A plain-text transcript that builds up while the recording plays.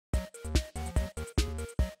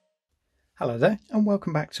Hello there and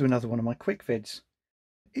welcome back to another one of my quick vids.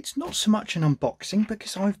 It's not so much an unboxing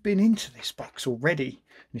because I've been into this box already,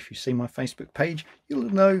 and if you see my Facebook page you'll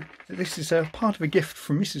know that this is a part of a gift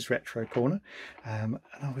from Mrs. Retro Corner, and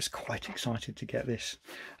I was quite excited to get this.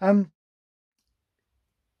 So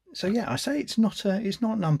yeah, I say it's not an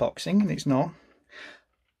unboxing, and it's not,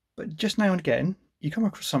 but just now and again you come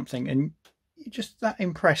across something and you're just that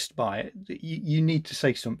impressed by it that you need to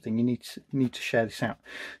say something. You need to share this out.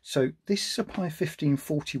 So this is a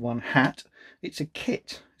Pi1541 hat. It's a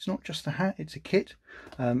kit. It's not just a hat, it's a kit.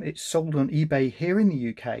 It's sold on eBay here in the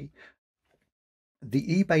UK.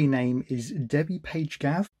 The eBay name is Debbie Page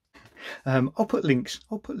Gav. I'll put links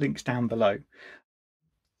down below.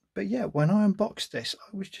 But yeah, when I unboxed this,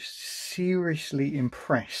 I was just seriously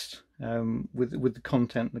impressed with the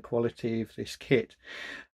content and the quality of this kit.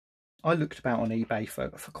 I looked about on eBay for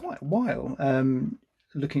quite a while,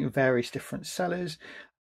 looking at various different sellers,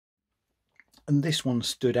 and this one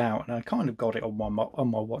stood out, and I kind of got it on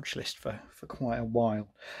my watch list for quite a while.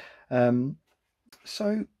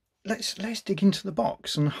 So let's dig into the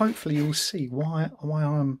box, and hopefully you'll see why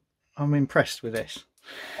I'm impressed with this.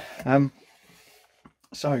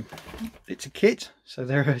 So it's a kit, so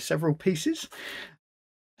there are several pieces.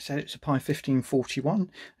 So it's a Pi1541,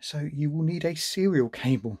 so you will need a serial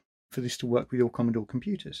cable for this to work with your Commodore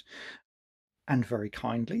computers, and very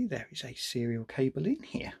kindly there is a serial cable in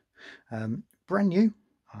here, brand new.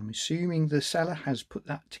 I'm assuming the seller has put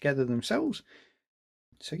that together themselves.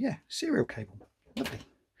 So yeah, serial cable, lovely.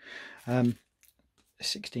 A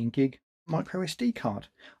 16 gig micro SD card.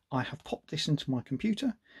 I have popped this into my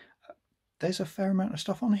computer. There's a fair amount of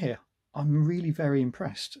stuff on here. I'm really very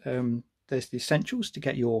impressed. There's the essentials to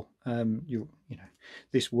get your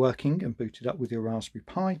this working and booted up with your Raspberry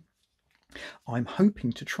Pi. I'm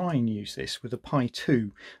hoping to try and use this with a Pi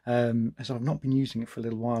 2, as I've not been using it for a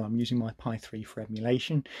little while. I'm using my Pi 3 for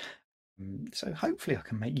emulation, so hopefully I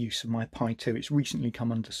can make use of my Pi 2. It's recently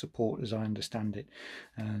come under support, as I understand it,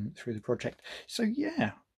 through the project. So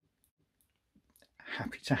yeah,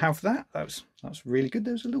 happy to have that. That's really good.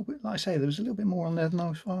 There was a little bit, like I say, there was a little bit more on there than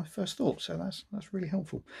I first thought, so that's really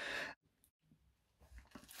helpful.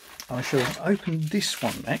 I shall open this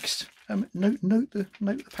one next. Note the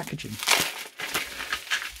packaging.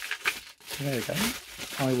 So there we go.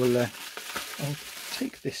 I'll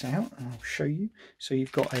take this out and I'll show you. So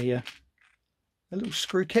you've got a little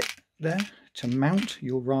screw kit there to mount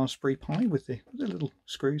your Raspberry Pi with the little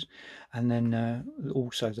screws, and then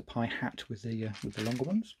also the Pi-Hat with the longer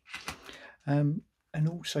ones. And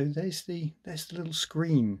also there's the little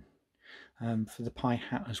screen for the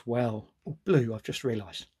Pi-Hat as well. Oh, blue! I've just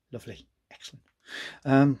realised. Lovely, excellent.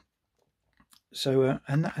 So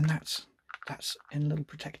and that's in a little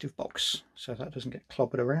protective box, so that doesn't get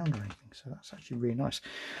clobbered around or anything. So that's actually really nice.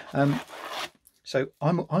 So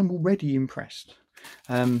I'm already impressed.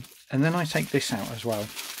 And then I take this out as well,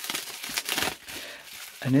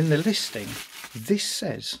 and in the listing this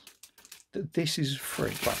says that this is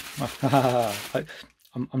free. Well,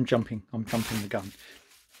 I'm jumping the gun.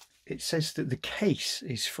 It says that the case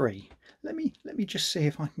is free. Let me just see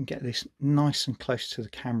if I can get this nice and close to the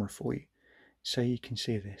camera for you, so you can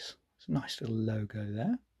see this. It's a nice little logo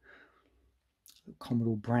there.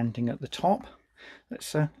 Commodore branding at the top.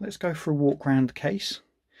 Let's go for a walk around the case.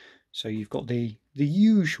 So you've got the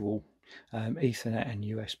usual Ethernet and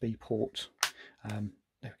USB port. There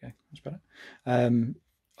we go. That's better.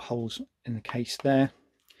 Holes in the case there.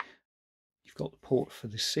 You've got the port for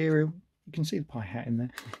the serial. You can see the Pi-Hat in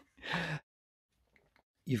there.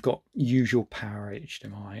 You've got usual power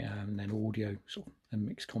HDMI, and then audio, sort of a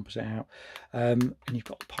mixed composite out, and you've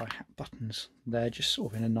got the Pi-Hat buttons there, just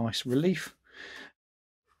sort of in a nice relief.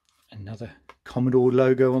 Another Commodore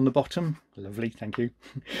logo on the bottom, lovely, thank you.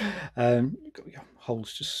 You've got your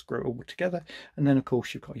holes to screw it all together, and then of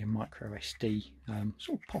course you've got your micro SD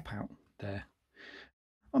sort of pop out there.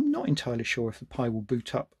 I'm not entirely sure if the Pi will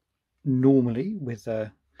boot up normally with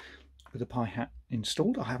a Pi-Hat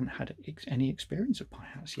installed. I haven't had any experience of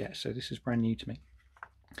Pi-Hats yet, so this is brand new to me.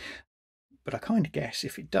 But I kind of guess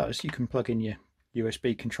if it does, you can plug in your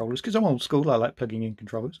USB controllers, because I'm old school, I like plugging in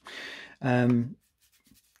controllers. You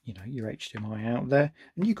know, your HDMI out there,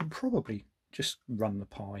 and you could probably just run the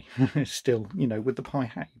Pi. Still, you know, with the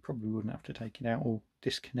Pi-Hat you probably wouldn't have to take it out or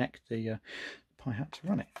disconnect the Pi-Hat to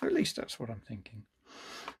run it, or at least that's what I'm thinking.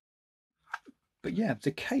 But yeah,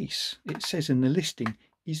 the case, it says in the listing,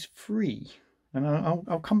 is free, and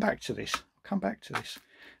I'll come back to this. I'll come back to this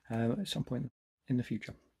at some point in the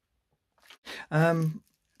future.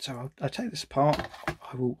 So I'll take this apart.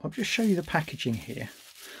 I'll just show you the packaging here.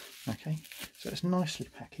 Okay, so it's nicely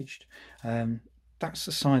packaged. That's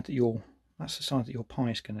the side that your That's the side that your Pi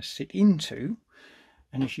is going to sit into.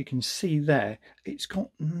 And as you can see there, it's got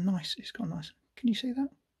nice. Can you see that?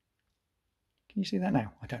 Can you see that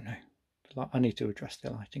now? I don't know. I need to address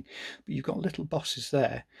the lighting. But you've got little bosses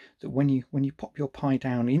there that when you pop your Pi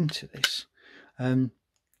down into this, then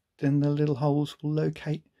the little holes will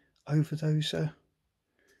locate over those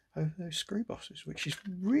screw bosses, which is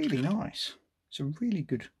really nice. It's a really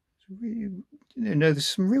good. There's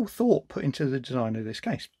some real thought put into the design of this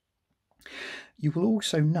case. You will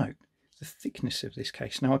also note the thickness of this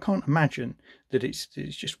case. Now I can't imagine that it's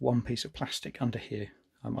just one piece of plastic under here.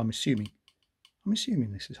 I'm assuming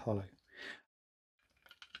this is hollow.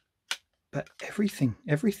 But everything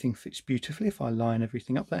fits beautifully. If I line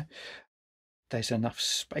everything up there, there's enough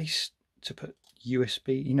space to put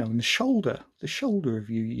USB, and the shoulder of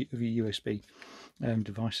your USB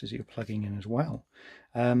devices that you're plugging in as well.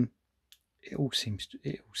 It all seems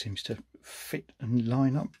to fit and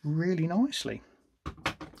line up really nicely.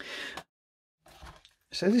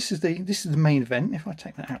 So this is the main event. If I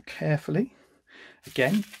take that out carefully,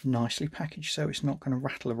 again, nicely packaged so it's not going to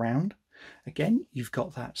rattle around. Again, you've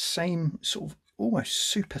got that same sort of almost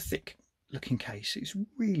super thick looking case. It's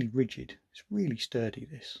really rigid. It's really sturdy,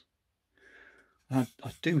 this. And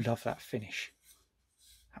I do love that finish.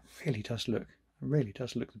 That really does look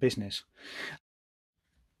the business.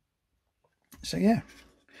 So yeah,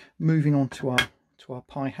 moving on to our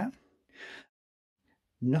Pi-Hat.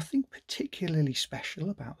 Nothing particularly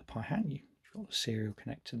special about the Pi-Hat. You've got the serial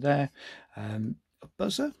connector there, a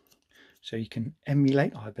buzzer, so you can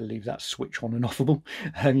emulate. I believe that's switch on and offable.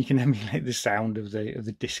 You can emulate the sound of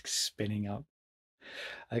the disc spinning up.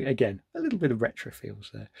 Again, a little bit of retro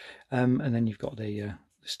feels there, and then you've got the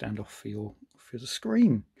standoff for the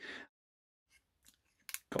screen.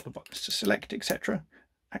 Got the buttons to select, etc.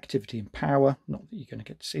 Activity and power. Not that you're going to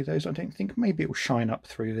get to see those, I don't think. Maybe it will shine up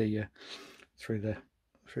through the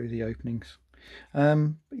openings.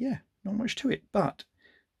 But yeah, not much to it. But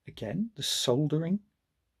again, the soldering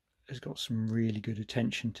has got some really good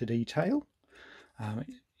attention to detail.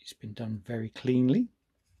 It's been done very cleanly,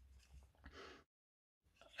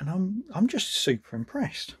 and I'm just super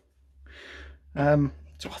impressed. So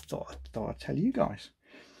I thought I'd tell you guys.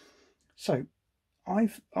 So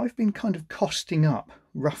I've been kind of costing up,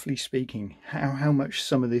 roughly speaking, how much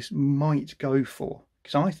some of this might go for,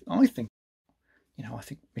 because I think, I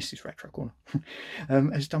think Mrs. Retro Corner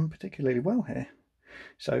has done particularly well here.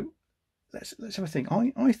 So let's have a think.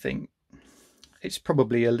 I think it's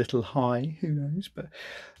probably a little high, who knows, but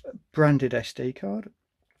branded SD card,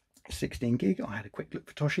 16 gig. I had a quick look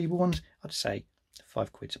for Toshiba ones. I'd say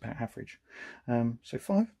 £5's about average. So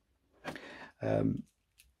 5.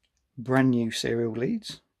 Brand new serial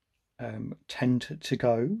leads tend to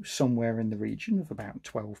go somewhere in the region of about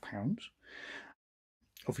 £12.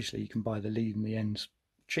 Obviously you can buy the lead and the ends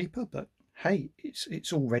cheaper, but hey,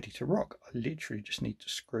 it's all ready to rock. I literally just need to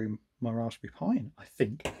screw my Raspberry Pi in, I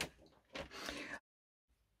think.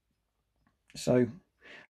 So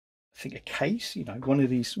I think a case, one of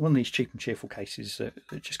these cheap and cheerful cases that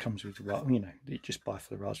just comes with, you just buy for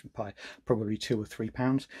the Raspberry Pi, probably £2 or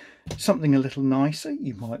 £3. Something a little nicer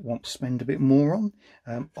you might want to spend a bit more on.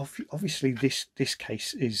 Obviously this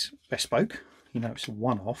case is bespoke, it's a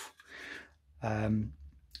one-off.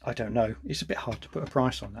 I don't know, it's a bit hard to put a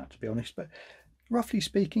price on that, to be honest, but roughly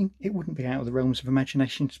speaking, it wouldn't be out of the realms of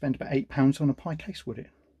imagination to spend about £8 on a Pi case, would it?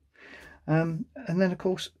 And then of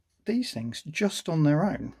course these things just on their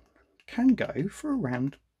own can go for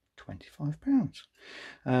around £25.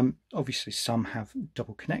 Obviously some have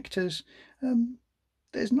double connectors.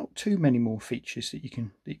 There's not too many more features that you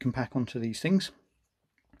can pack onto these things,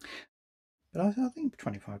 but I think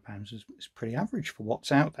 £25 is pretty average for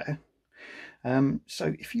what's out there.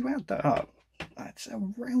 So if you add that up, that's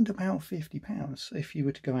around about £50. If you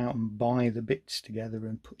were to go out and buy the bits together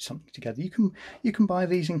and put something together, you can buy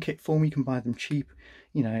these in kit form. You can buy them cheap,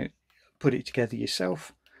 put it together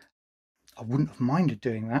yourself. I wouldn't have minded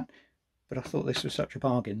doing that, but I thought this was such a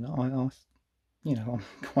bargain that I'm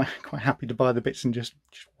quite happy to buy the bits and just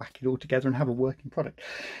whack it all together and have a working product.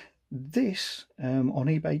 This on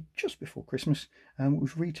eBay just before Christmas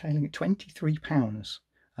was retailing at £23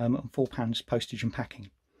 and £4 postage and packing,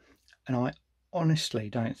 and I honestly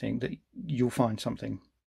don't think that you'll find something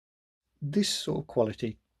this sort of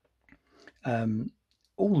quality.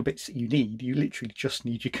 All the bits that you need, you literally just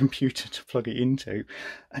need your computer to plug it into,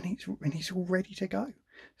 and it's all ready to go.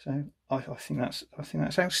 So I think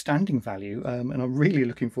that's outstanding value, and I'm really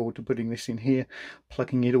looking forward to putting this in here,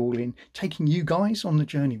 plugging it all in, taking you guys on the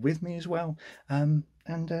journey with me as well, and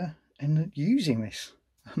using this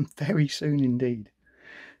very soon indeed.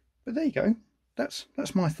 But there you go. That's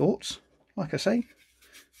my thoughts. like I say,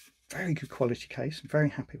 very good quality case. I'm very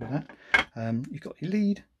happy with that. You've got your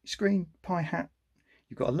lead, your screen, Pi-Hat.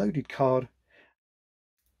 You've got a loaded card.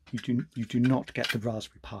 You do not get the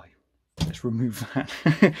Raspberry Pi. Let's remove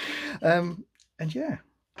that. And yeah,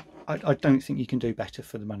 I don't think you can do better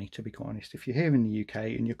for the money, to be quite honest. If you're here in the UK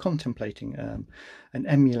and you're contemplating an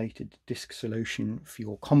emulated disk solution for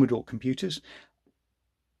your Commodore computers,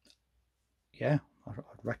 yeah, I'd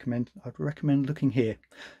recommend looking here.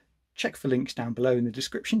 Check for links down below in the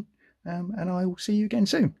description, and I will see you again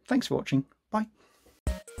soon. Thanks for watching. Bye.